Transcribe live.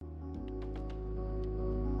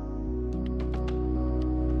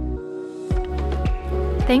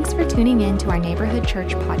Thanks for tuning in to our Neighborhood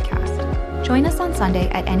Church podcast. Join us on Sunday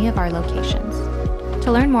at any of our locations. To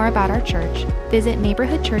learn more about our church, visit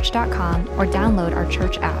neighborhoodchurch.com or download our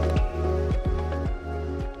church app.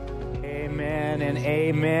 Amen and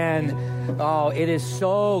amen. Oh, it is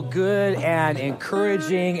so good and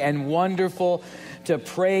encouraging and wonderful to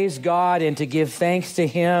praise God and to give thanks to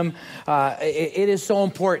Him. It is so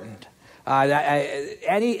important.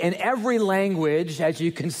 In every language, as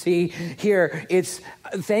you can see here, it's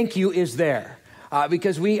thank you is there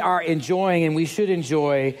because we are enjoying and we should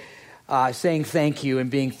enjoy saying thank you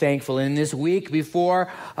and being thankful. And this week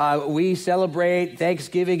before we celebrate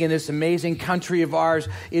Thanksgiving in this amazing country of ours,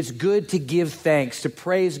 it's good to give thanks, to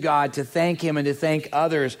praise God, to thank Him, and to thank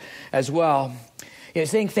others as well.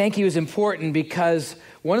 Saying thank you is important because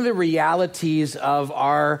one of the realities of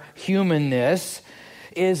our humanness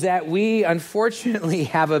is that we unfortunately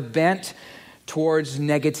have a bent towards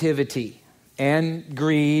negativity and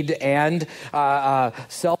greed and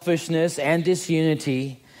selfishness and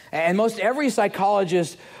disunity. And most every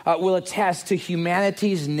psychologist will attest to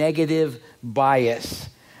humanity's negative bias.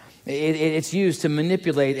 It's used to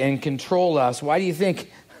manipulate and control us. Why do you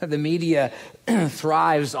think the media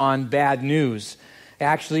thrives on bad news?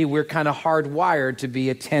 Actually, we're kind of hardwired to be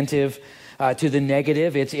attentive to the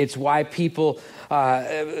negative. It's why people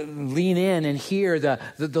lean in and hear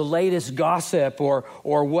the latest gossip or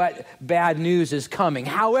what bad news is coming.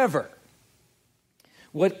 However,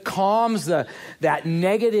 what calms that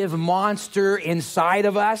negative monster inside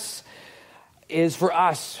of us is for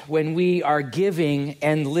us when we are giving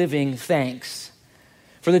and living thanks.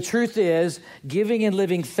 For the truth is, giving and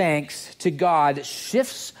living thanks to God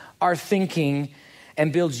shifts our thinking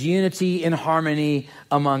and builds unity and harmony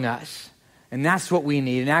among us. And that's what we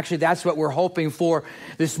need. And actually, that's what we're hoping for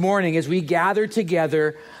this morning as we gather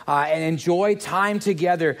together and enjoy time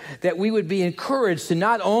together, that we would be encouraged to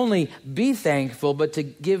not only be thankful, but to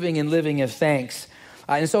giving and living of thanks.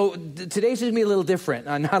 And so today's going to be a little different.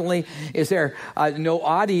 Not only is there no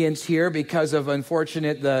audience here because of,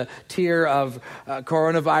 unfortunate, the tier of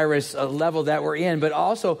coronavirus level that we're in, but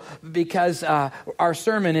also because our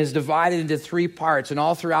sermon is divided into three parts. And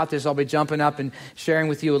all throughout this, I'll be jumping up and sharing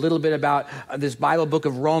with you a little bit about this Bible book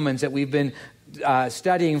of Romans that we've been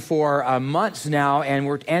studying for months now, and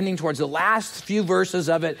we're ending towards the last few verses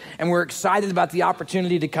of it, and we're excited about the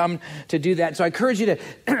opportunity to come to do that. So I encourage you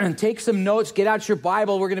to take some notes, get out your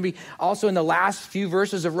Bible. We're going to be also in the last few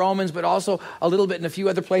verses of Romans, but also a little bit in a few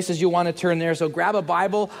other places you'll want to turn there. So grab a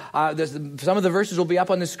Bible. Some of the verses will be up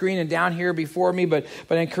on the screen and down here before me, but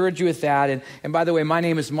I encourage you with that. And by the way, my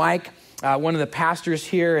name is Mike. One of the pastors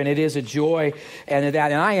here, and it is a joy and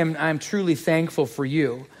that. And I'm truly thankful for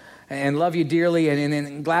you and love you dearly,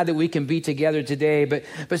 and glad that we can be together today. But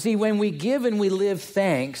see, when we give and we live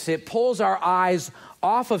thanks, it pulls our eyes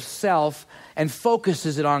off of self and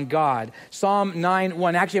focuses it on God. Psalm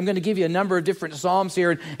 9:1. Actually, I'm going to give you a number of different psalms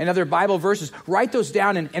here and other Bible verses. Write those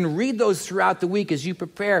down and read those throughout the week as you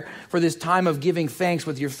prepare for this time of giving thanks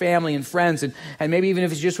with your family and friends, and maybe even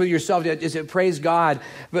if it's just with yourself, just praise God.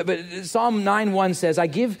 But Psalm 9:1 says, I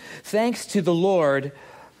give thanks to the Lord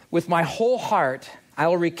with my whole heart. I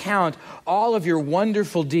will recount all of your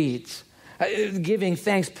wonderful deeds. Giving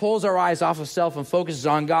thanks pulls our eyes off of self and focuses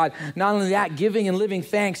on God. Not only that, giving and living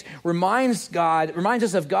thanks reminds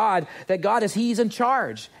us of God, that God He's in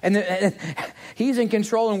charge and He's in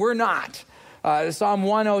control and we're not. Psalm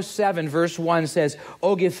 107 verse 1 says,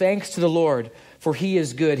 "Oh, give thanks to the Lord, for He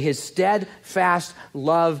is good. His steadfast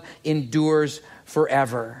love endures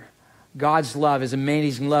forever." God's love is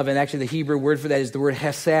amazing love, and actually the Hebrew word for that is the word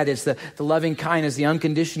hesed. It's the loving kindness, the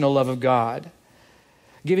unconditional love of God.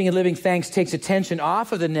 Giving and living thanks takes attention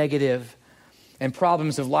off of the negative and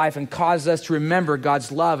problems of life and causes us to remember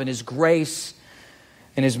God's love and His grace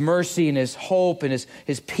and His mercy and His hope and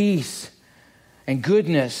His peace and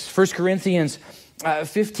goodness. 1 Corinthians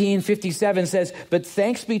 15:57 says, "But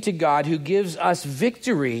thanks be to God who gives us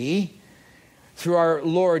victory through our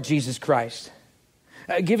Lord Jesus Christ."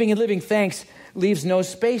 Giving and living thanks leaves no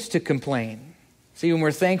space to complain. See, when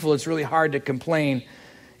we're thankful, it's really hard to complain.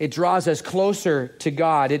 It draws us closer to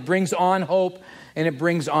God. It brings on hope and it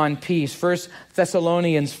brings on peace. 1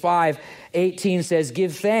 Thessalonians 5:18 says,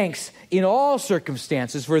 "Give thanks in all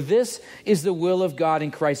circumstances, for this is the will of God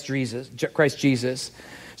in Christ Jesus."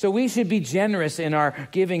 So we should be generous in our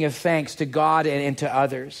giving of thanks to God and to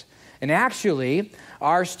others. And actually,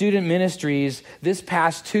 our student ministries this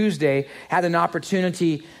past Tuesday had an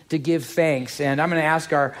opportunity to give thanks. And I'm going to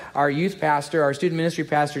ask our youth pastor, our student ministry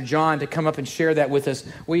pastor, John, to come up and share that with us.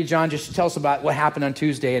 Will you, John, just tell us about what happened on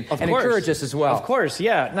Tuesday and encourage us as well? Of course,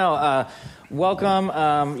 yeah. No, Welcome.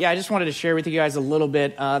 I just wanted to share with you guys a little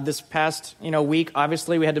bit. This past week,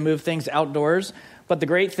 obviously, we had to move things outdoors. But the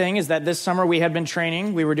great thing is that this summer we had been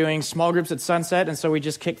training. We were doing small groups at sunset, and so we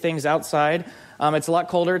just kicked things outside. It's a lot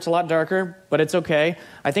colder, it's a lot darker, but it's okay.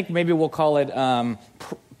 I think maybe we'll call it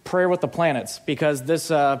Prayer with the Planets, because this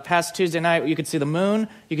past Tuesday night, you could see the moon,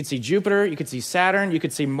 you could see Jupiter, you could see Saturn, you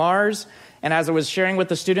could see Mars, and as I was sharing with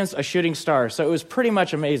the students, a shooting star. So it was pretty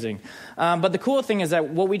much amazing. But the cool thing is that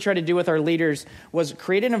what we tried to do with our leaders was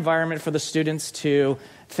create an environment for the students to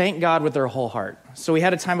thank God with their whole heart. So we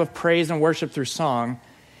had a time of praise and worship through song,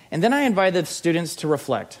 and then I invited the students to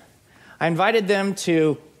reflect. I invited them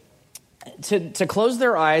to close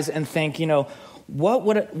their eyes and think,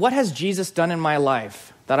 what has Jesus done in my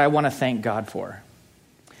life that I want to thank God for?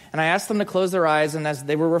 And I asked them to close their eyes, and as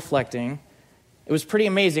they were reflecting, it was pretty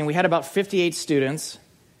amazing. We had about 58 students.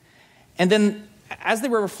 And then as they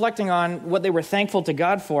were reflecting on what they were thankful to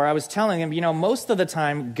God for, I was telling them, most of the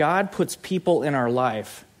time, God puts people in our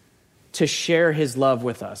life to share his love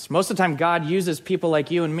with us. Most of the time, God uses people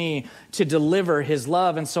like you and me to deliver his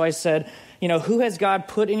love. And so I said, who has God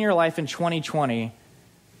put in your life in 2020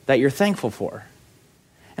 that you're thankful for?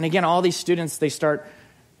 And again, all these students, they're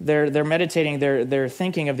meditating, they're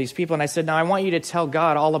thinking of these people. And I said, now I want you to tell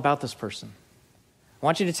God all about this person. I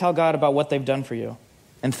want you to tell God about what they've done for you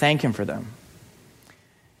and thank him for them.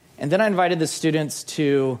 And then I invited the students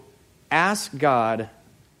to ask God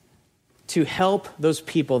to help those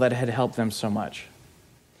people that had helped them so much.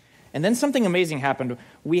 And then something amazing happened.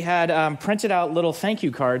 We had printed out little thank you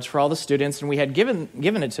cards for all the students, and we had given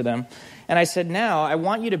it to them. And I said, now I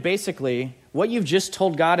want you to basically, what you've just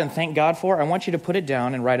told God and thank God for, I want you to put it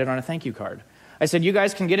down and write it on a thank you card. I said, you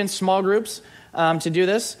guys can get in small groups to do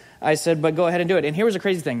this. I said, but go ahead and do it. And here was a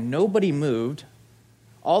crazy thing. Nobody moved.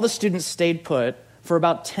 All the students stayed put for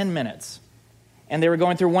about 10 minutes. And they were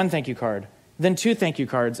going through one thank you card, then two thank you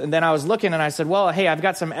cards. And then I was looking and I said, well, hey, I've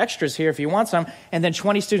got some extras here if you want some. And then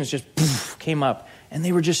 20 students just came up. And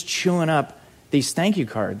they were just chewing up these thank you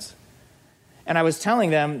cards. And I was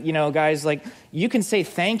telling them, guys, you can say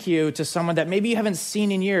thank you to someone that maybe you haven't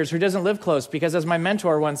seen in years, who doesn't live close. Because as my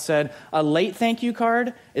mentor once said, a late thank you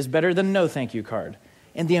card is better than no thank you card.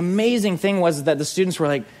 And the amazing thing was that the students were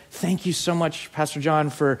like, thank you so much, Pastor John,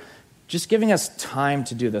 for just giving us time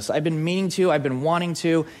to do this. I've been meaning to, I've been wanting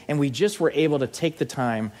to, and we just were able to take the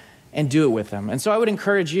time and do it with them. And so I would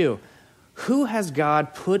encourage you, who has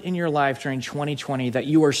God put in your life during 2020 that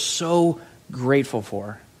you are so grateful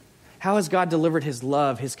for? How has God delivered his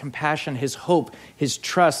love, his compassion, his hope, his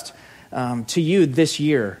trust to you this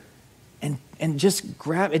year? And just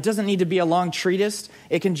grab, it doesn't need to be a long treatise.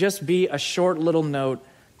 It can just be a short little note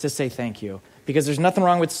to say thank you. Because there's nothing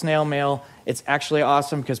wrong with snail mail. It's actually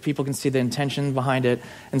awesome because people can see the intention behind it.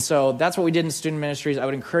 And so that's what we did in student ministries. I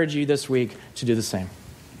would encourage you this week to do the same.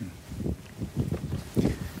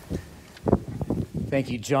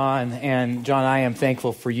 Thank you, John. And John, I am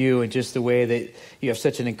thankful for you and just the way that you have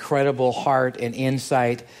such an incredible heart and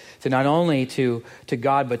insight to not only to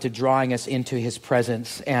God, but to drawing us into his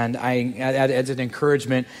presence. And as an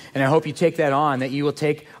encouragement, and I hope you take that on, that you will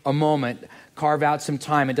take a moment, carve out some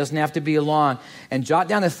time. It doesn't have to be long. And jot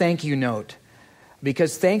down a thank you note,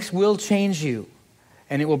 because thanks will change you.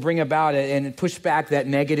 And it will bring about it and push back that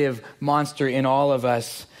negative monster in all of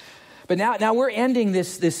us. But now we're ending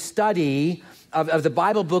this study of the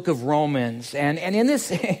Bible book of Romans. And in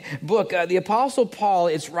this book, the Apostle Paul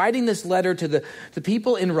is writing this letter to the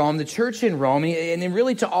people in Rome, the church in Rome, and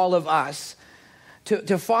really to all of us,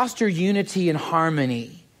 to foster unity and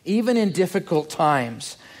harmony, even in difficult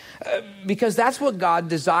times. Because that's what God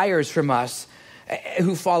desires from us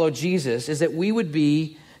who follow Jesus, is that we would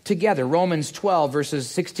be together. Romans 12, verses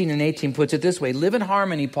 16 and 18 puts it this way. Live in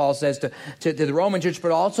harmony, Paul says to the Roman church, but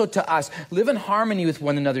also to us. Live in harmony with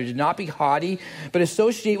one another. Do not be haughty, but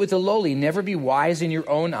associate with the lowly. Never be wise in your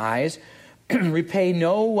own eyes. Repay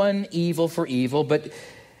no one evil for evil, but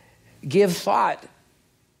give thought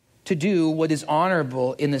to do what is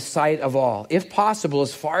honorable in the sight of all. If possible,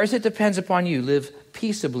 as far as it depends upon you, live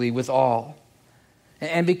peaceably with all.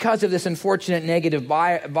 And because of this unfortunate negative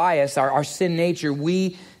bias, our sin nature,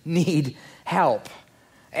 we need help.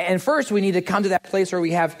 And first, we need to come to that place where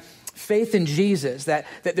we have faith in Jesus, that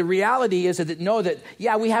the reality is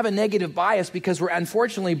that we have a negative bias because we're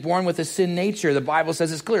unfortunately born with a sin nature. The Bible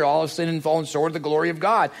says it's clear, all have sinned and fallen short of the glory of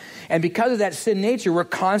God. And because of that sin nature, we're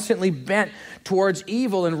constantly bent towards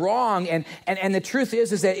evil and wrong. And the truth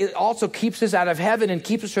is that it also keeps us out of heaven and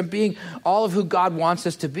keeps us from being all of who God wants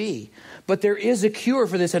us to be. But there is a cure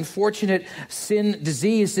for this unfortunate sin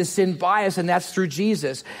disease, this sin bias, and that's through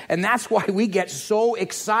Jesus. And that's why we get so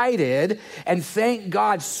excited and thank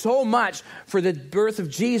God so much for the birth of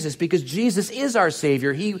Jesus, because Jesus is our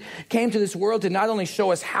Savior. He came to this world to not only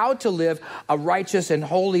show us how to live a righteous and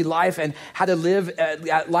holy life and how to live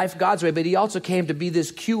life God's way, but he also came to be this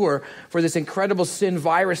cure for this incredible sin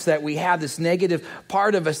virus that we have, this negative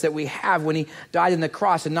part of us that we have, when he died on the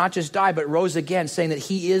cross, and not just died, but rose again, saying that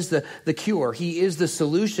he is the cure. He is the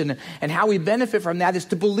solution. And how we benefit from that is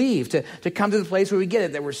to believe, to come to the place where we get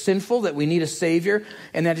it, that we're sinful, that we need a Savior,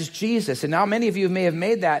 and that is Jesus. And now many of you may have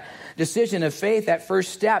made that decision of faith, that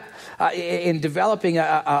first step in developing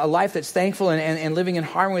a life that's thankful and living in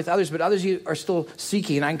harmony with others, but others you are still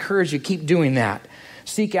seeking. And I encourage you, keep doing that.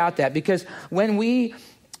 Seek out that, because when we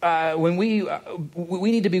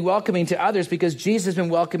need to be welcoming to others, because Jesus has been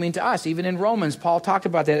welcoming to us. Even in Romans, Paul talked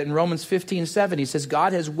about that in Romans 15:7. He says,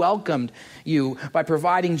 God has welcomed you by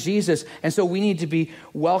providing Jesus. And so we need to be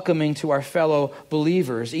welcoming to our fellow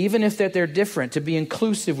believers, even if they're different, to be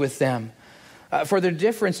inclusive with them. For their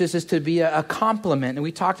differences is to be a compliment. And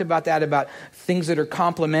we talked about that, about things that are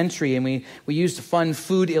complementary. And we used fun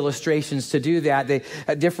food illustrations to do that.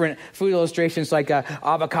 Different food illustrations like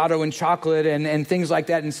avocado and chocolate and things like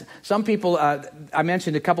that. And some people, I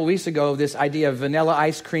mentioned a couple weeks ago, this idea of vanilla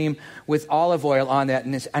ice cream with olive oil on that.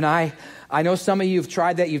 And I know some of you have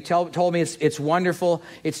tried that. You've told me it's wonderful.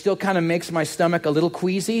 It still kind of makes my stomach a little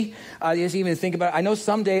queasy. Just even think about it. I know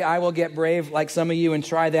someday I will get brave like some of you and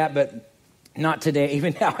try that, but not today.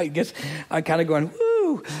 Even now, I guess I'm kind of going,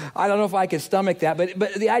 woo, I don't know if I can stomach that.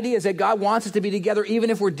 But the idea is that God wants us to be together even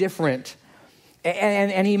if we're different.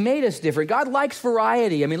 And he made us different. God likes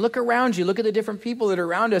variety. I mean, look around you. Look at the different people that are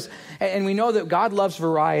around us. And we know that God loves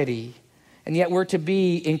variety. And yet we're to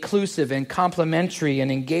be inclusive and complementary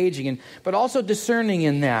and engaging, but also discerning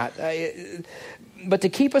in that. But to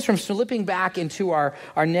keep us from slipping back into our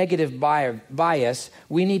negative bias,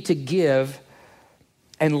 we need to give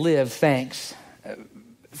and live thanks.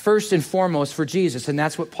 First and foremost for Jesus. And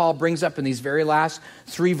that's what Paul brings up in these very last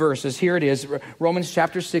three verses. Here it is, Romans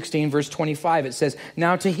chapter 16, verse 25. It says,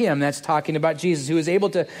 now to him, that's talking about Jesus, who is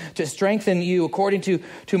able to strengthen you according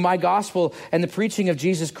to my gospel and the preaching of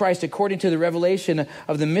Jesus Christ, according to the revelation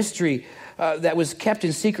of the mystery that was kept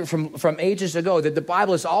in secret from ages ago, that the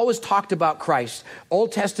Bible has always talked about Christ.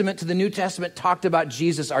 Old Testament to the New Testament talked about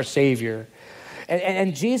Jesus, our Savior.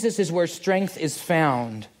 And Jesus is where strength is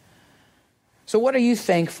found. So what are you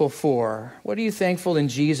thankful for? What are you thankful in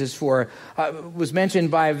Jesus for? Was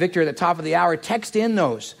mentioned by Victor at the top of the hour. Text in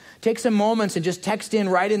those. Take some moments and just text in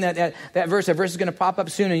right in that verse. That verse is going to pop up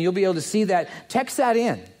soon and you'll be able to see that. Text that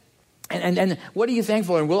in. And what are you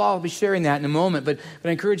thankful for? And we'll all be sharing that in a moment. But I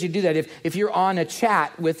encourage you to do that. If you're on a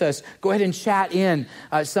chat with us, go ahead and chat in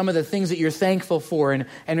some of the things that you're thankful for.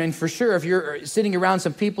 And for sure, if you're sitting around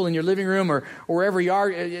some people in your living room or wherever you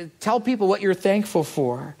are, tell people what you're thankful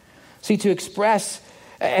for. See, to express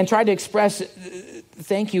and try to express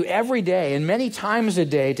thank you every day and many times a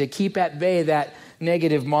day to keep at bay that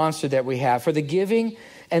negative monster that we have. For the giving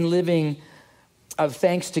and living of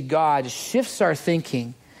thanks to God shifts our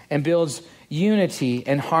thinking and builds unity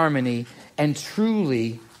and harmony and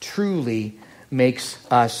truly, truly makes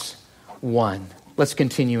us one. Let's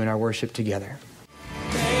continue in our worship together.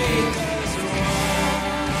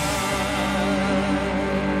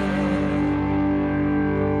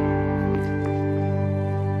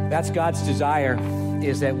 That's God's desire,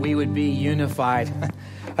 is that we would be unified.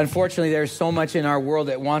 Unfortunately, there's so much in our world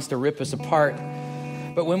that wants to rip us apart.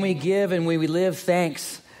 But when we give and when we live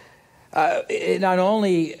thanks, it not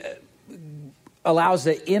only allows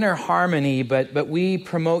the inner harmony, but we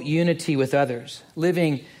promote unity with others.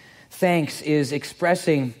 Living thanks is expressed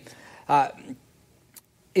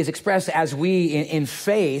as we in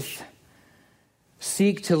faith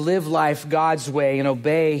seek to live life God's way and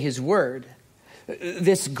obey his word.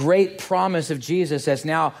 This great promise of Jesus, as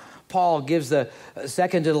now Paul gives the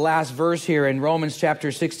second to the last verse here in Romans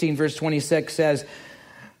chapter 16, verse 26 says,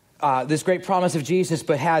 this great promise of Jesus,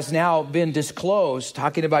 but has now been disclosed,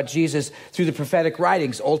 talking about Jesus through the prophetic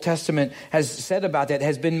writings. Old Testament has said about that,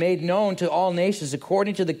 has been made known to all nations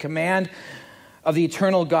according to the command of the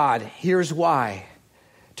eternal God. Here's why: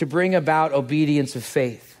 to bring about obedience of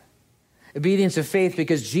faith. Obedience of faith,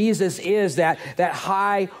 because Jesus is that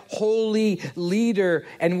high, holy leader,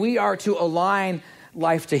 and we are to align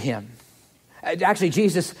life to him. Actually,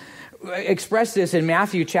 Jesus expressed this in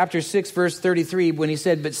Matthew chapter 6, verse 33, when he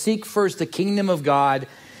said, but seek first the kingdom of God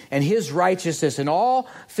and his righteousness, and all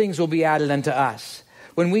things will be added unto us.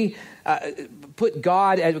 When we put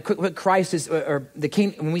Christ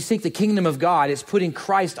when we seek the kingdom of God, it's putting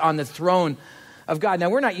Christ on the throne of God. Now,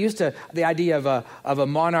 we're not used to the idea of a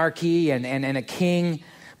monarchy and a king,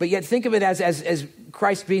 but yet think of it as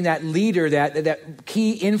Christ being that leader, that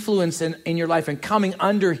key influence in your life, and coming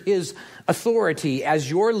under his authority as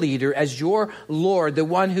your leader, as your Lord, the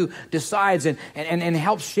one who decides and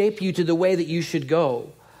helps shape you to the way that you should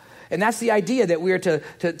go. And that's the idea, that we are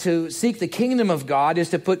to seek the kingdom of God, is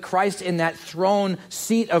to put Christ in that throne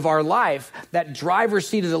seat of our life, that driver's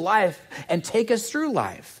seat of the life, and take us through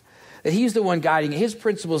life. That he's the one guiding, his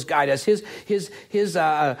principles guide us, his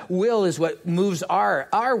will is what moves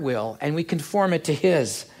our will, and we conform it to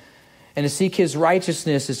his. And to seek his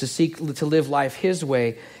righteousness is to seek to live life his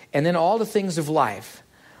way. And then all the things of life,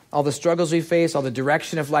 all the struggles we face, all the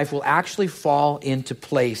direction of life will actually fall into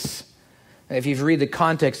place. If you read the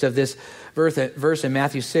context of this verse in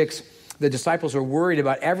Matthew 6, the disciples were worried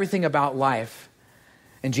about everything about life.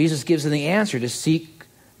 And Jesus gives them the answer: to seek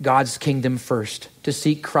God's kingdom first, to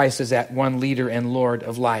seek Christ as that one leader and Lord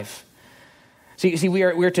of life. See,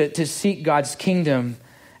 we're to seek God's kingdom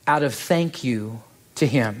out of thank you to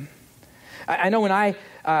him. I know when I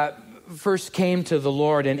first came to the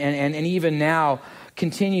Lord, and even now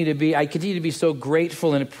continue to be so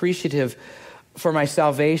grateful and appreciative for my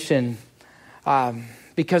salvation,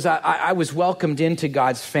 because I was welcomed into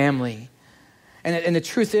God's family. And the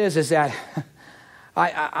truth is that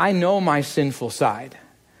I know my sinful side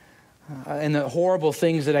and the horrible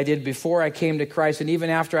things that I did before I came to Christ, and even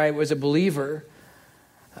after I was a believer,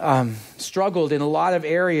 struggled in a lot of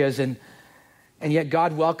areas, and yet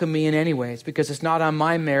God welcomed me in anyways, because it's not on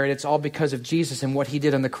my merit, it's all because of Jesus and what he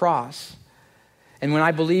did on the cross. And when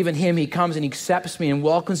I believe in him, he comes and he accepts me and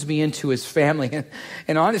welcomes me into his family.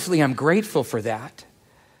 And honestly, I'm grateful for that.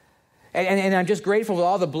 And I'm just grateful for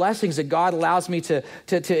all the blessings that God allows me to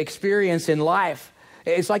experience in life.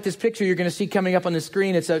 It's like this picture you're going to see coming up on the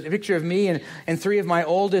screen. It's a picture of me and three of my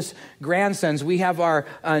oldest grandsons. We have our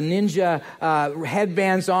ninja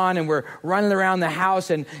headbands on, and we're running around the house.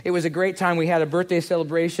 And it was a great time. We had a birthday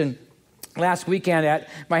celebration last weekend at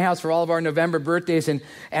my house for all of our November birthdays, and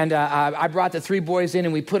I brought the three boys in,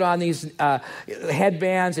 and we put on these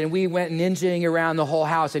headbands, and we went ninjaing around the whole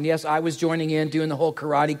house. And yes, I was joining in, doing the whole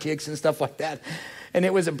karate kicks and stuff like that, and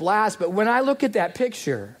it was a blast. But when I look at that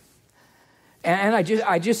picture, and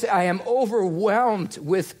I am overwhelmed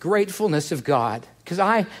with gratefulness of God, because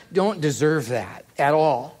I don't deserve that at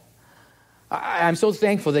all. I'm so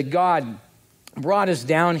thankful that God brought us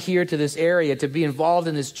down here to this area to be involved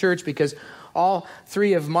in this church, because all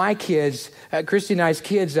three of my kids, Christy and I's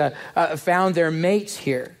kids, found their mates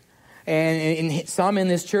here. And some in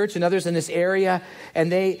this church and others in this area.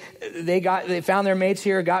 And they found their mates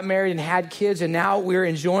here, got married and had kids. And now we're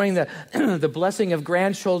enjoying the blessing of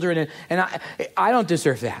grandchildren. And I don't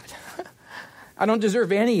deserve that. I don't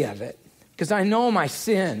deserve any of it, because I know my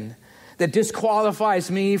sin that disqualifies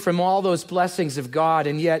me from all those blessings of God.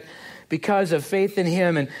 And yet, because of faith in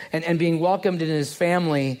him and being welcomed in his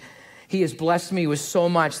family, he has blessed me with so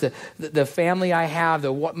much. The family I have,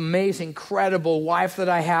 the amazing, incredible wife that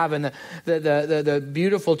I have, and the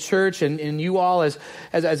beautiful church, and you all as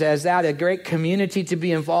that, a great community to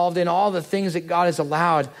be involved in, all the things that God has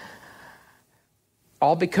allowed,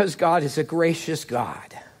 all because God is a gracious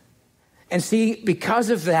God. And see, because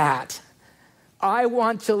of that, I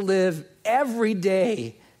want to live every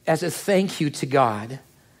day as a thank you to God,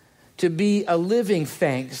 to be a living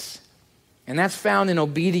thanks. And that's found in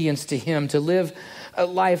obedience to him, to live a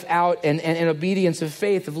life out and obedience of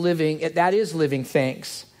faith of living. That is living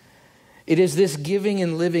thanks. It is this giving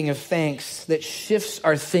and living of thanks that shifts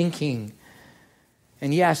our thinking.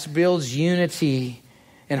 And yes, builds unity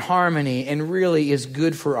and harmony, and really is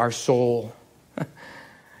good for our soul.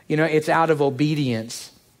 It's out of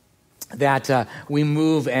obedience that we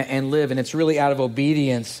move and live. And it's really out of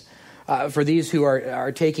obedience. For these who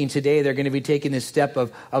are taking today, they're going to be taking this step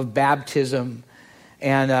of baptism.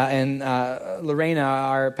 And Lorena,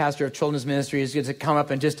 our pastor of children's ministry, is going to come up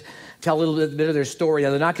and just tell a little bit of their story. Now,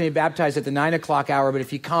 they're not going to be baptized at the 9 o'clock hour, but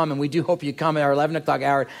if you come, and we do hope you come at our 11 o'clock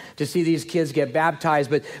hour to see these kids get baptized,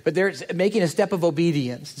 but they're making a step of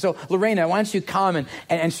obedience. So, Lorena, why don't you come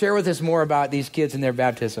and share with us more about these kids and their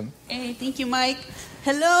baptism? Hey, thank you, Mike.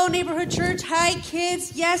 Hello, Neighborhood Church. Hi,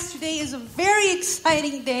 kids. Yes, today is a very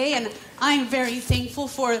exciting day, and I'm very thankful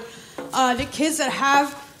for the kids that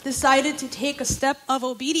have decided to take a step of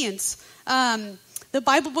obedience. The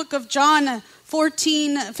Bible book of John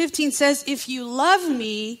 14:15 says, "If you love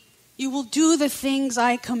me, you will do the things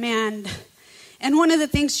I command." And one of the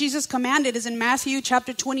things Jesus commanded is in Matthew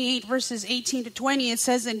chapter 28, verses 18 to 20. It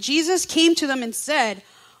says, "And Jesus came to them and said,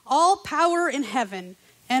 'All power in heaven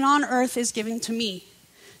and on earth is given to me.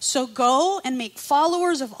 So go and make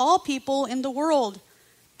followers of all people in the world.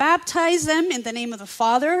 Baptize them in the name of the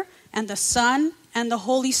Father and the Son and the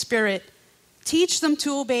Holy Spirit. Teach them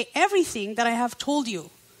to obey everything that I have told you.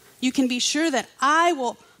 You can be sure that I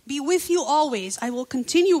will be with you always. I will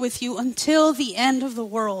continue with you until the end of the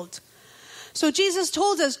world. So Jesus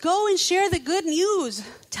told us, go and share the good news.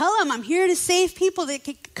 Tell them I'm here to save people that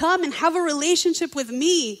can come and have a relationship with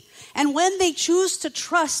me. And when they choose to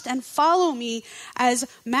trust and follow me as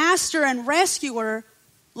master and rescuer,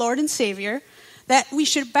 Lord and Savior, that we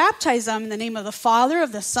should baptize them in the name of the Father,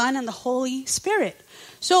 of the Son, and the Holy Spirit.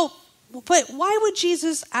 So, but why would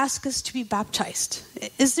Jesus ask us to be baptized?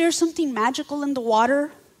 Is there something magical in the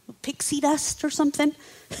water? Pixie dust or something?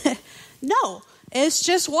 No, it's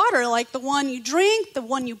just water, like the one you drink, the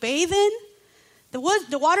one you bathe in. The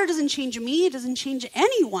water doesn't change me, it doesn't change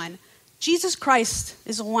anyone. Jesus Christ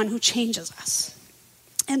is the one who changes us.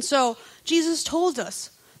 And so Jesus told us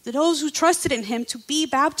that those who trusted in him to be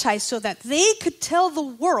baptized so that they could tell the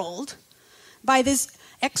world by this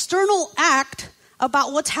external act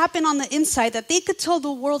about what's happened on the inside, that they could tell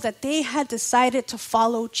the world that they had decided to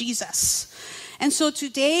follow Jesus. And so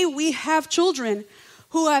today we have children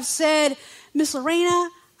who have said, Miss Lorena,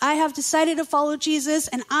 I have decided to follow Jesus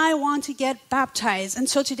and I want to get baptized. And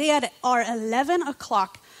so today at our 11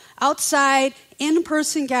 o'clock outside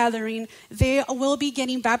in-person gathering, they will be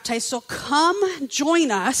getting baptized. So come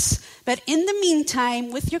join us. But in the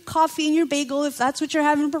meantime, with your coffee and your bagel, if that's what you're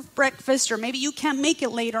having for breakfast, or maybe you can't make it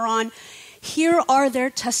later on, here are their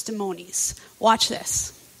testimonies. Watch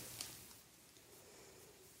this.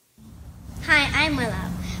 Hi, I'm Willow.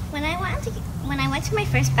 When I went to my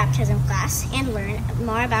first baptism class and learned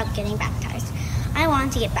more about getting baptized, I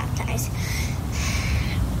wanted to get baptized.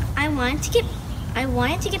 I wanted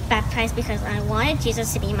to get baptized because I wanted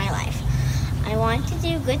Jesus to be my life. I wanted to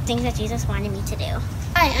do good things that Jesus wanted me to do.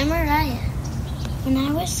 Hi, I'm Mariah. When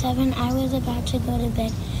I was 7, I was about to go to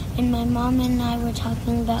bed, and my mom and I were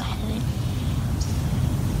talking about heaven.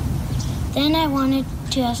 Then I wanted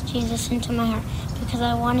to ask Jesus into my heart because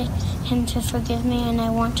I wanted him to forgive me and I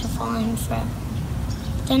want to follow him forever.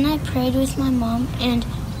 Then I prayed with my mom and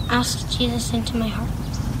asked Jesus into my heart.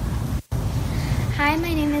 Hi,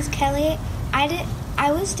 my name is Kelly.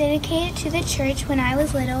 I was dedicated to the church when I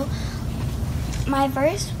was little. My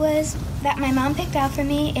verse was that my mom picked out for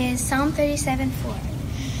me is Psalm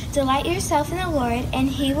 37:4. Delight yourself in the Lord, and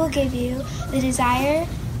he will give you the desire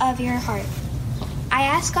of your heart. I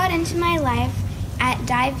asked God into my life at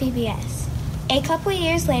Dive VBS. A couple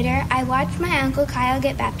years later, I watched my Uncle Kyle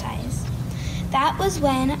get baptized. That was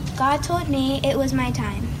when God told me it was my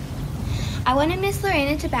time. I wanted Miss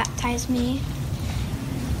Lorena to baptize me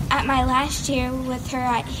at my last year with her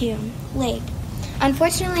at Hume Lake.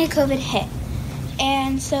 Unfortunately, COVID hit,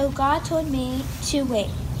 and so God told me to wait.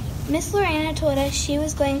 Miss Lorena told us she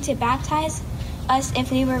was going to baptize us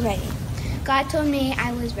if we were ready. God told me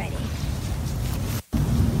I was ready.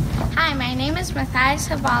 Hi, my name is Matthias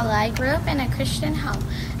Havala. I grew up in a Christian home.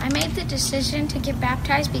 I made the decision to get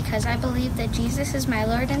baptized because I believe that Jesus is my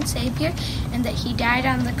Lord and Savior and that he died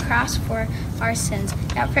on the cross for our sins.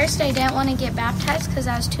 At first, I didn't want to get baptized because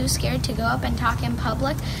I was too scared to go up and talk in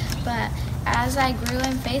public, but as I grew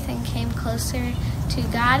in faith and came closer to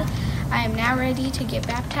God, I am now ready to get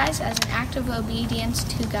baptized as an act of obedience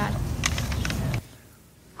to God.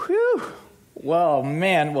 Whew. Well,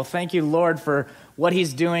 man. Well, thank you, Lord, for what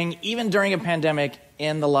he's doing, even during a pandemic,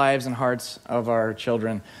 in the lives and hearts of our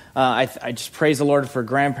children. I just praise the Lord for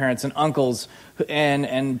grandparents and uncles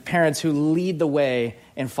and parents who lead the way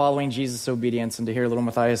in following Jesus' obedience. And to hear little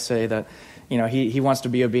Matthias say that, he wants to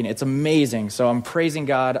be obedient. It's amazing. So I'm praising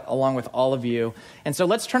God along with all of you. And so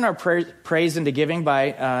let's turn our praise into giving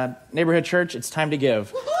by Neighborhood Church. It's time to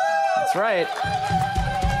give. That's right.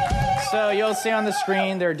 So you'll see on the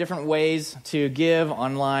screen there are different ways to give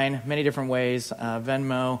online, many different ways.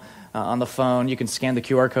 Venmo, on the phone. You can scan the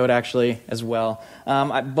QR code actually as well.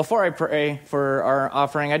 Before I pray for our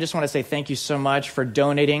offering, I just want to say thank you so much for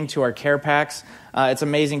donating to our care packs. It's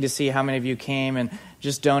amazing to see how many of you came and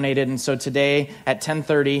just donated. And so today at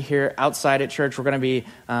 10:30 here outside at church, we're going to be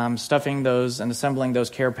stuffing those and assembling those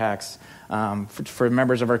care packs for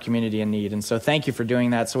members of our community in need. And so thank you for doing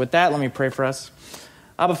that. So with that, let me pray for us.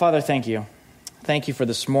 Abba, Father, thank you. Thank you for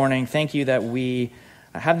this morning. Thank you that we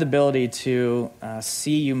have the ability to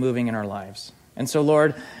see you moving in our lives. And so,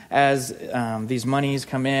 Lord, as these monies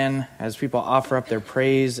come in, as people offer up their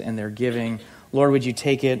praise and their giving, Lord, would you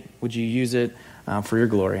take it? Would you use it for your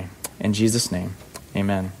glory? In Jesus' name,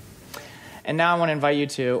 amen. And now I want to invite you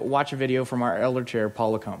to watch a video from our elder chair,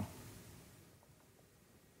 Paul Lacombe.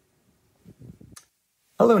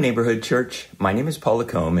 Hello, Neighborhood Church. My name is Paul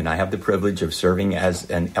Lacombe, and I have the privilege of serving as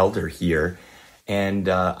an elder here. And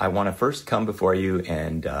I want to first come before you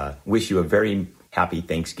and wish you a very happy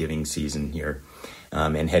Thanksgiving season here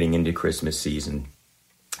and heading into Christmas season.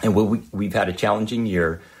 And we've had a challenging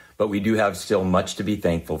year, but we do have still much to be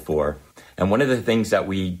thankful for. And one of the things that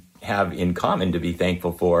we have in common to be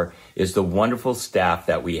thankful for is the wonderful staff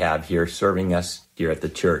that we have here serving us here at the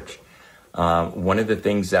church. One of the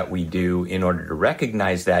things that we do in order to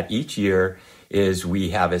recognize that each year is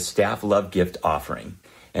we have a staff love gift offering.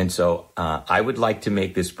 And so I would like to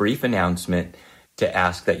make this brief announcement to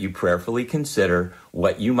ask that you prayerfully consider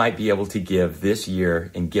what you might be able to give this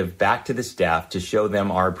year and give back to the staff to show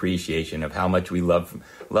them our appreciation of how much we love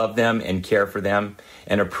them and care for them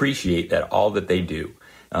and appreciate that all that they do.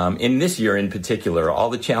 In this year in particular, all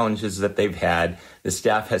the challenges that they've had, the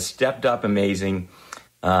staff has stepped up amazing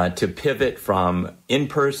to pivot from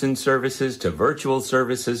in-person services to virtual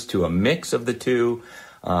services to a mix of the two,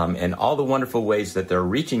 and all the wonderful ways that they're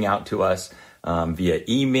reaching out to us via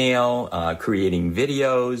email, creating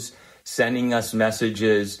videos, sending us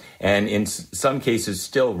messages, and in some cases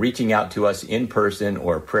still reaching out to us in person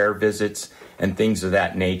or prayer visits and things of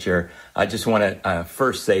that nature. I just want to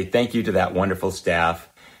first say thank you to that wonderful staff.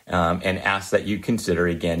 And ask that you consider,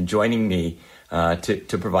 again, joining me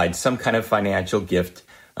to provide some kind of financial gift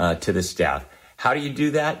to the staff. How do you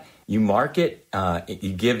do that? You mark it,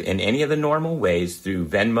 you give in any of the normal ways through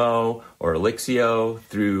Venmo or Elixio,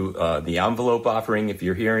 through the envelope offering if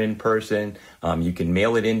you're here in person. You can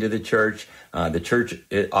mail it into the church. The church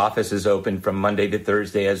office is open from Monday to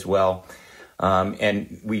Thursday as well.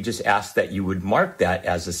 And we just ask that you would mark that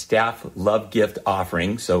as a staff love gift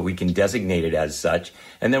offering so we can designate it as such.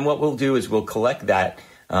 And then what we'll do is we'll collect that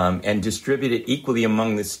and distribute it equally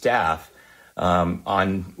among the staff.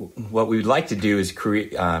 On what we would like to do is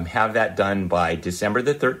have that done by December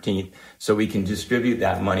the 13th so we can distribute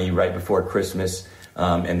that money right before Christmas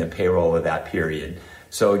and the payroll of that period.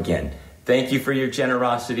 So again, thank you for your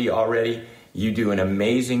generosity already. You do an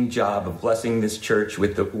amazing job of blessing this church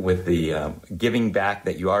with the giving back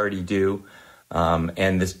that you already do,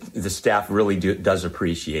 and the staff really does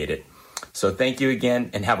appreciate it. So thank you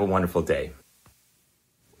again, and have a wonderful day.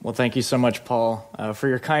 Well, thank you so much, Paul, for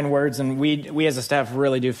your kind words, and we as a staff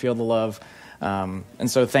really do feel the love. And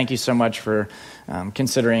so thank you so much for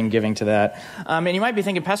considering giving to that. And you might be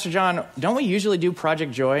thinking, Pastor John, don't we usually do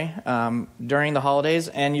Project Joy during the holidays?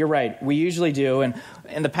 And you're right, we usually do. And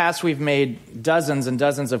in the past, we've made dozens and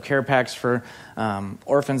dozens of care packs for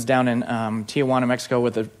orphans down in Tijuana, Mexico,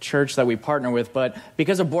 with a church that we partner with. But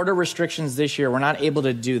because of border restrictions this year, we're not able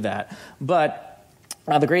to do that. But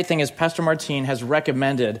the great thing is Pastor Martin has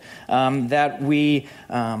recommended that we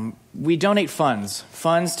donate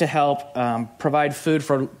funds to help provide food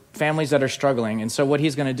for families that are struggling. And so what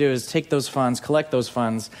he's going to do is take those funds, collect those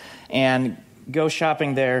funds, and go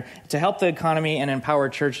shopping there to help the economy and empower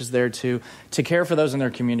churches there to care for those in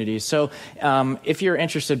their community. So if you're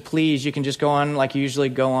interested, please, you can just go on like you usually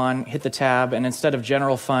go on, hit the tab, and instead of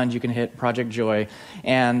General Fund, you can hit Project Joy,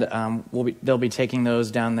 and they'll be taking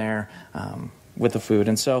those down there with the food.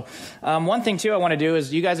 And so one thing, too, I want to do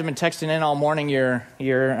is you guys have been texting in all morning your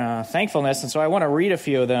thankfulness, and so I want to read a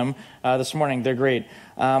few of them this morning. They're great.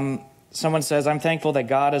 Someone says, I'm thankful that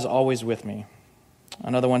God is always with me.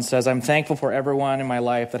 Another one says, I'm thankful for everyone in my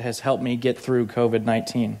life that has helped me get through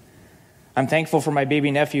COVID-19. I'm thankful for my baby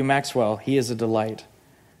nephew, Maxwell. He is a delight.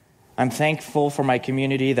 I'm thankful for my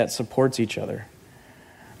community that supports each other.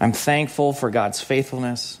 I'm thankful for God's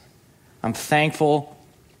faithfulness. I'm thankful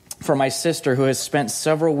for my sister who has spent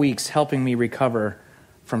several weeks helping me recover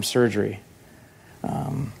from surgery.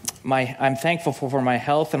 I'm thankful for my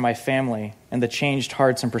health and my family and the changed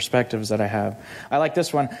hearts and perspectives that I have. I like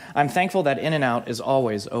this one. I'm thankful that In-N-Out is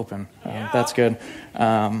always open. That's good.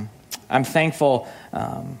 I'm thankful.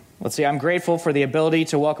 I'm grateful for the ability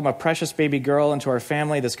to welcome a precious baby girl into our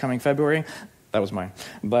family this coming February. That was mine.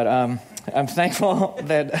 But I'm thankful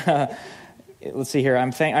that... let's see here.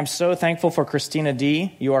 I'm so thankful for Christina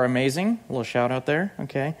D. You are amazing. A little shout out there.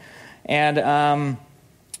 Okay. And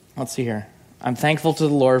let's see here. I'm thankful to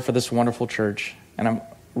the Lord for this wonderful church, and I'm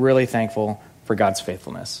really thankful for God's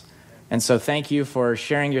faithfulness. And so thank you for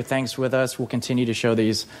sharing your thanks with us. We'll continue to show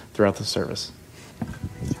these throughout the service.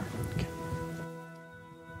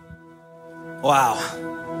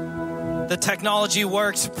 Wow. The technology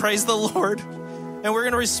worked. Praise the Lord. And we're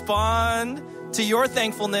going to respond to your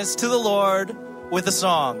thankfulness to the Lord with a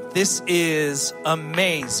song. This is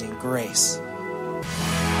Amazing Grace.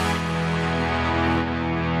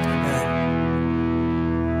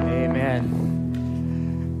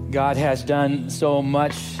 Amen. God has done so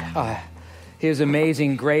much. His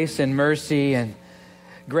amazing grace and mercy, and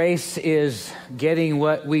grace is getting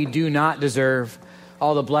what we do not deserve.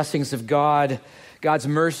 All the blessings of God God's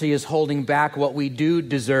mercy is holding back what we do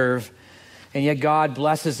deserve. And yet God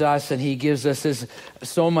blesses us, and he gives us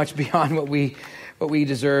so much beyond what we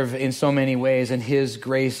deserve in so many ways. And his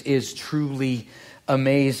grace is truly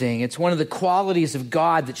amazing. It's one of the qualities of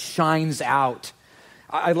God that shines out.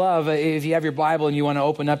 I love, if you have your Bible and you want to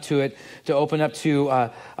open up to it, to open up to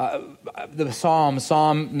the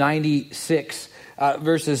Psalm 96,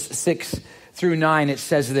 verses 6 through 9. It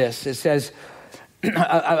says this. It says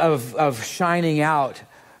of shining out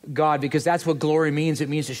God, because that's what glory means. It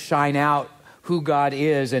means to shine out who God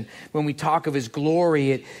is. And when we talk of his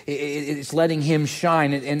glory, it's letting him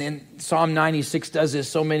shine. And Psalm 96 does this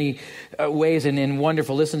so many ways and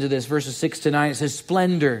wonderful. Listen to this, verses 6 to 9. It says,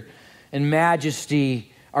 splendor and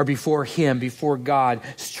majesty are before him, before God.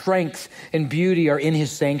 Strength and beauty are in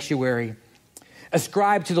his sanctuary.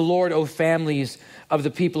 Ascribe to the Lord, O families of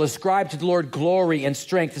the people. Ascribe to the Lord glory and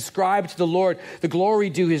strength. Ascribe to the Lord the glory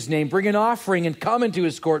due his name. Bring an offering and come into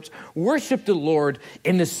his courts. Worship the Lord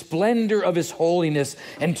in the splendor of his holiness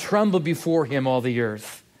and tremble before him, all the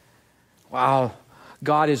earth. Wow,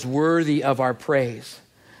 God is worthy of our praise.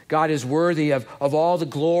 God is worthy of all the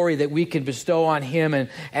glory that we can bestow on him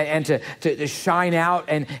and to shine out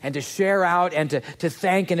and to share out and to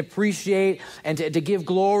thank and appreciate and to give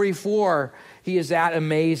glory for. He is that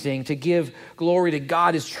amazing. To give glory to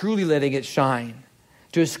God is truly letting it shine.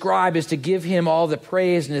 To ascribe is to give him all the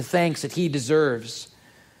praise and the thanks that he deserves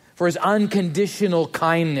for his unconditional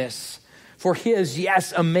kindness, for his,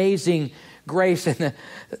 yes, amazing grace and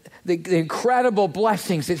the incredible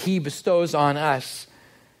blessings that he bestows on us.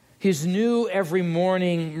 His new every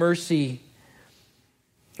morning mercy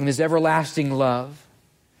and his everlasting love.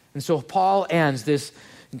 And so Paul ends this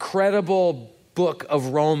incredible book of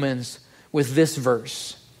Romans with this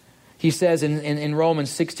verse. He says in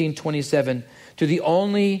Romans 16:27, to the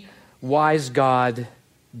only wise God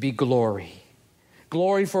be glory.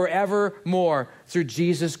 Glory forevermore through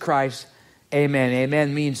Jesus Christ. Amen.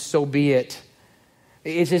 Amen means so be it.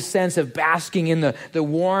 It's a sense of basking in the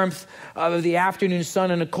warmth of the afternoon sun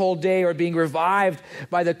on a cold day, or being revived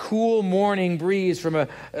by the cool morning breeze from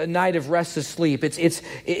a night of restless sleep.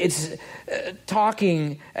 It's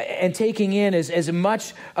talking and taking in as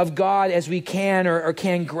much of God as we can or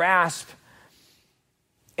can grasp.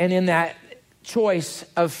 And in that choice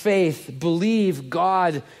of faith, believe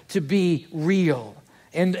God to be real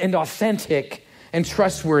and authentic and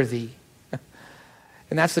trustworthy.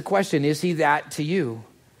 And that's the question. Is he that to you?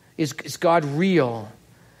 Is God real?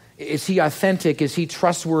 Is he authentic? Is he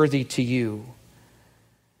trustworthy to you?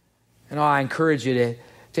 And I encourage you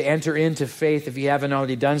to enter into faith if you haven't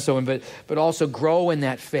already done so, but also grow in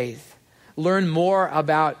that faith. Learn more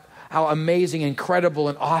about how amazing, incredible,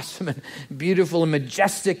 and awesome, and beautiful, and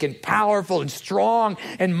majestic, and powerful, and strong,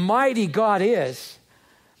 and mighty God is.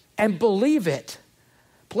 And believe it.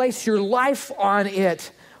 Place your life on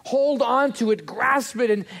it. Hold on to it, grasp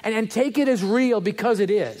it, and take it as real, because it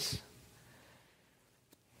is.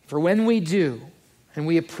 For when we do, and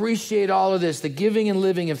we appreciate all of this, the giving and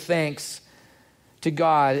living of thanks to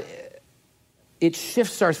God, it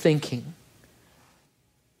shifts our thinking.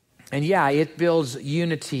 And yeah, it builds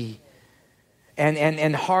unity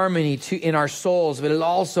and harmony in our souls, but it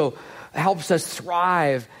also helps us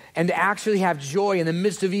thrive and to actually have joy in the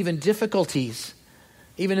midst of even difficulties.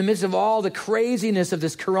 Even in the midst of all the craziness of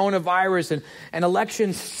this coronavirus and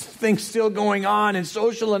election things still going on and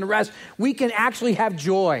social unrest, we can actually have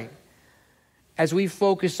joy as we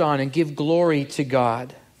focus on and give glory to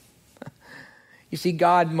God. You see,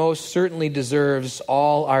 God most certainly deserves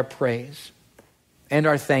all our praise and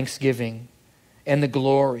our thanksgiving and the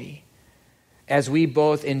glory as we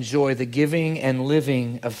both enjoy the giving and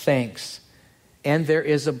living of thanks. And there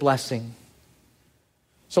is a blessing.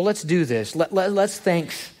 So let's do this. Let's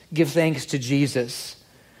give thanks to Jesus.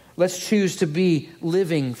 Let's choose to be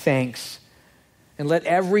living thanks. And let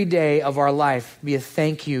every day of our life be a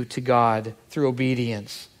thank you to God through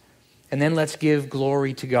obedience. And then let's give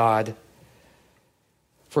glory to God.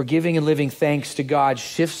 For giving and living thanks to God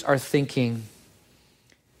shifts our thinking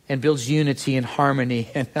and builds unity and harmony.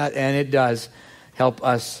 And it does help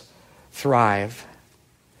us thrive.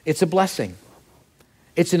 It's a blessing.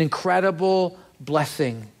 It's an incredible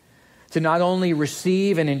blessing to not only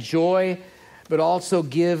receive and enjoy, but also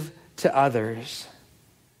give to others.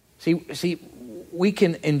 See, we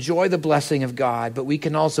can enjoy the blessing of God, but we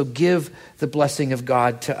can also give the blessing of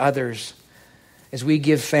God to others as we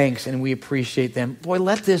give thanks and we appreciate them. Boy,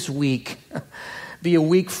 let this week be a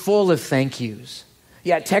week full of thank yous.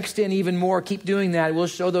 Yeah, text in even more. Keep doing that. We'll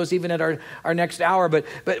show those even at our next hour. But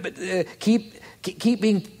keep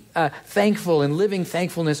being thankful and living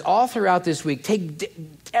thankfulness all throughout this week.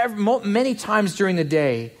 Take many times during the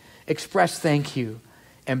day, express thank you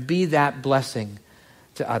and be that blessing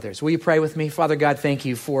to others. Will you pray with me? Father God, thank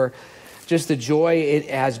you for just the joy it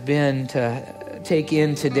has been to take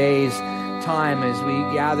in today's time as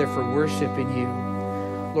we gather for worship in you.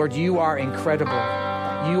 Lord, you are incredible.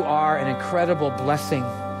 You are an incredible blessing.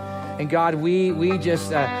 And God, we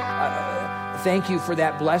just thank you for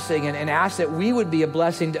that blessing and ask that we would be a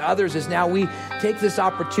blessing to others as now we take this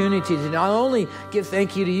opportunity to not only give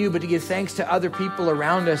thank you to you, but to give thanks to other people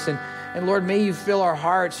around us. And Lord, may you fill our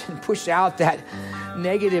hearts and push out that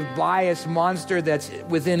negative bias monster that's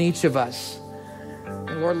within each of us.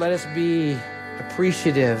 And Lord, let us be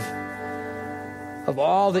appreciative of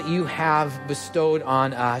all that you have bestowed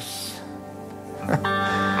on us.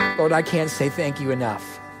 Lord, I can't say thank you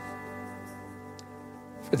enough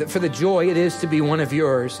for the joy it is to be one of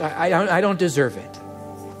yours. I don't deserve it.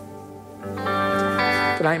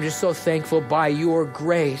 But I'm just so thankful by your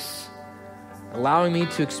grace, allowing me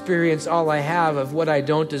to experience all I have of what I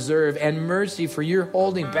don't deserve, and mercy for your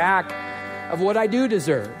holding back of what I do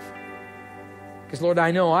deserve. Because, Lord,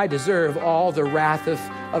 I know I deserve all the wrath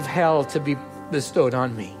of hell to be bestowed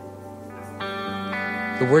on me.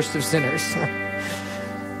 The worst of sinners.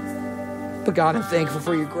 But God, I'm thankful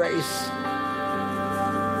for your grace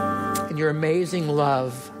and your amazing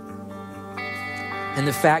love and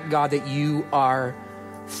the fact, God, that you are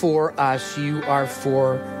for us. You are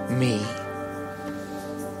for me.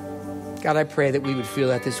 God, I pray that we would feel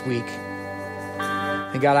that this week.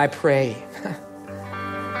 And God, I pray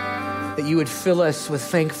that you would fill us with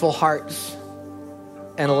thankful hearts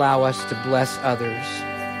and allow us to bless others.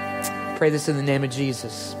 Pray this in the name of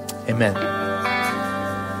Jesus. Amen.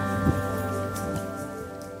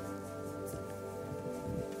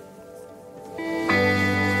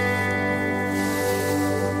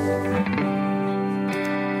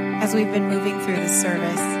 As we've been moving through this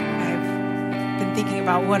service, I've been thinking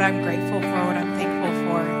about what I'm grateful for, what I'm thankful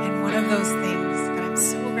for. And one of those things that I'm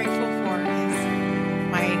so grateful for is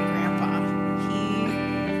my grandpa. He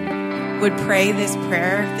would pray this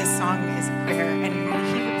prayer. This song is a prayer. And he would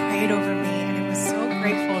pray it over me. And I was so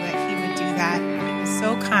grateful that he would do that. He was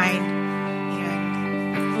so kind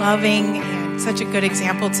and loving and such a good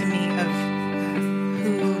example to me of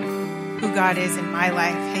who God is in my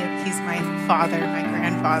life. He's my father, my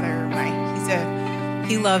grandfather.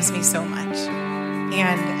 He loves me so much.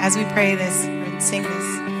 And as we pray this and sing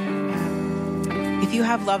this, if you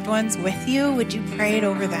have loved ones with you, would you pray it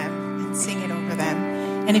over them and sing it over them?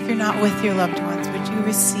 And if you're not with your loved ones, would you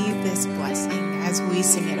receive this blessing as we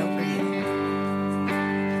sing it over you?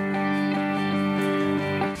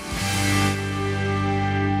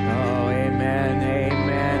 Oh, amen,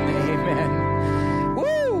 amen, amen.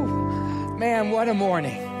 Woo! Man, what a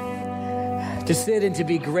morning. To sit and to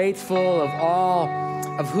be grateful of all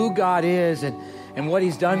of who God is and what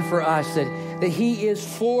he's done for us, that he is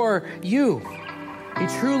for you. He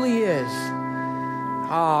truly is.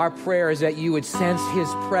 Our prayer is that you would sense his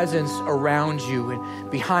presence around you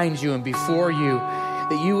and behind you and before you,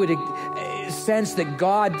 that you would sense that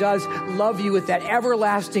God does love you with that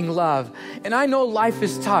everlasting love. And I know life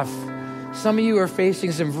is tough. Some of you are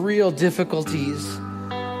facing some real difficulties,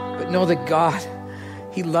 but know that God,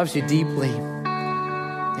 he loves you deeply.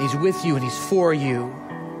 He's with you and he's for you.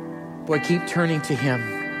 Boy, keep turning to him.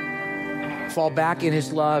 Fall back in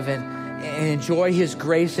his love and enjoy his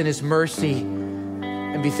grace and his mercy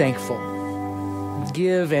and be thankful.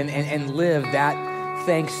 Give and live that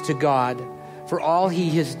thanks to God for all he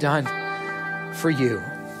has done for you.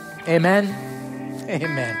 Amen?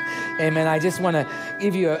 Amen. Amen. I just want to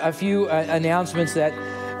give you a few announcements that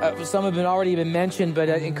some have already been mentioned, but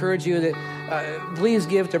I encourage you that please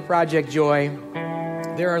give to Project Joy.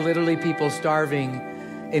 There are literally people starving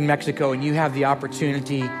in Mexico, and you have the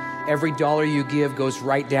opportunity. Every dollar you give goes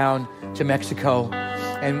right down to Mexico.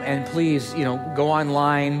 And please, go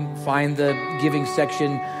online, find the giving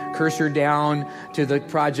section, cursor down to the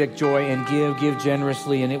Project Joy, and give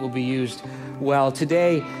generously, and it will be used well.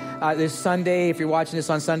 Today, this Sunday, if you're watching this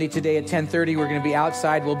on Sunday today at 10:30, we're going to be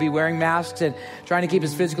outside. We'll be wearing masks and trying to keep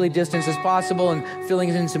as physically distanced as possible and filling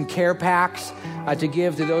in some care packs to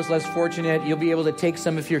give to those less fortunate. You'll be able to take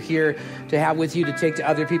some if you're here to have with you to take to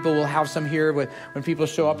other people. We'll have some here when people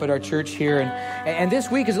show up at our church here. And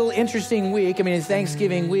this week is a little interesting week. I mean, it's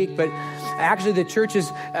Thanksgiving week, but actually the church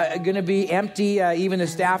is going to be empty. Even the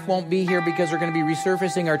staff won't be here because we're going to be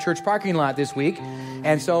resurfacing our church parking lot this week.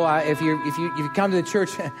 And so if you come to the church,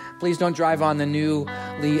 please don't drive on the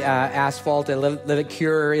newly asphalt and let it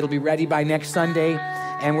cure. It'll be ready by next Sunday.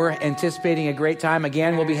 And we're anticipating a great time.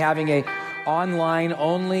 Again, we'll be having a online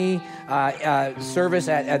only service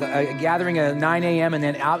at a gathering at 9 a.m. and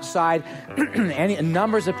then outside,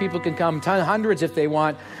 numbers of people can come, hundreds if they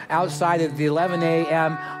want, outside at the 11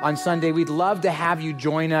 a.m. on Sunday. We'd love to have you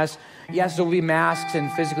join us. Yes, there will be masks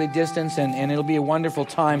and physically distanced, and it'll be a wonderful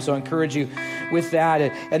time, so I encourage you with that.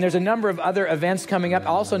 And there's a number of other events coming up.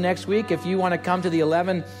 Also next week, if you want to come to the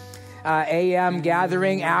 11 a.m.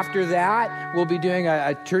 gathering, after that, we'll be doing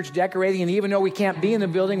a church decorating, and even though we can't be in the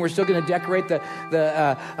building, we're still going to decorate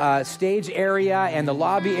the stage area and the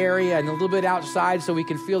lobby area and a little bit outside so we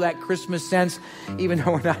can feel that Christmas sense, even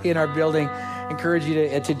though we're not in our building. I encourage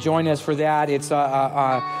you to join us for that. It's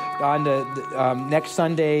on the next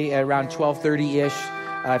Sunday around 12:30-ish,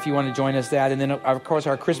 if you want to join us that. And then, of course,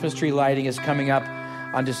 our Christmas tree lighting is coming up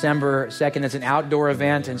on December 2nd. It's an outdoor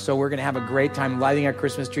event, and so we're going to have a great time lighting our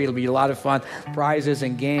Christmas tree. It'll be a lot of fun, prizes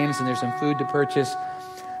and games, and there's some food to purchase.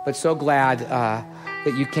 But so glad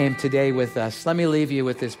that you came today with us. Let me leave you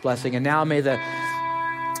with this blessing. And now may the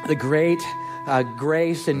great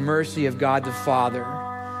grace and mercy of God the Father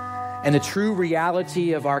and the true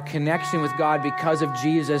reality of our connection with God because of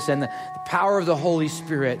Jesus and the power of the Holy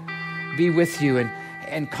Spirit be with you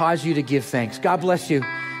and cause you to give thanks. God bless you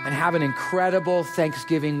and have an incredible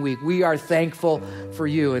Thanksgiving week. We are thankful for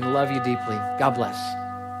you and love you deeply. God bless.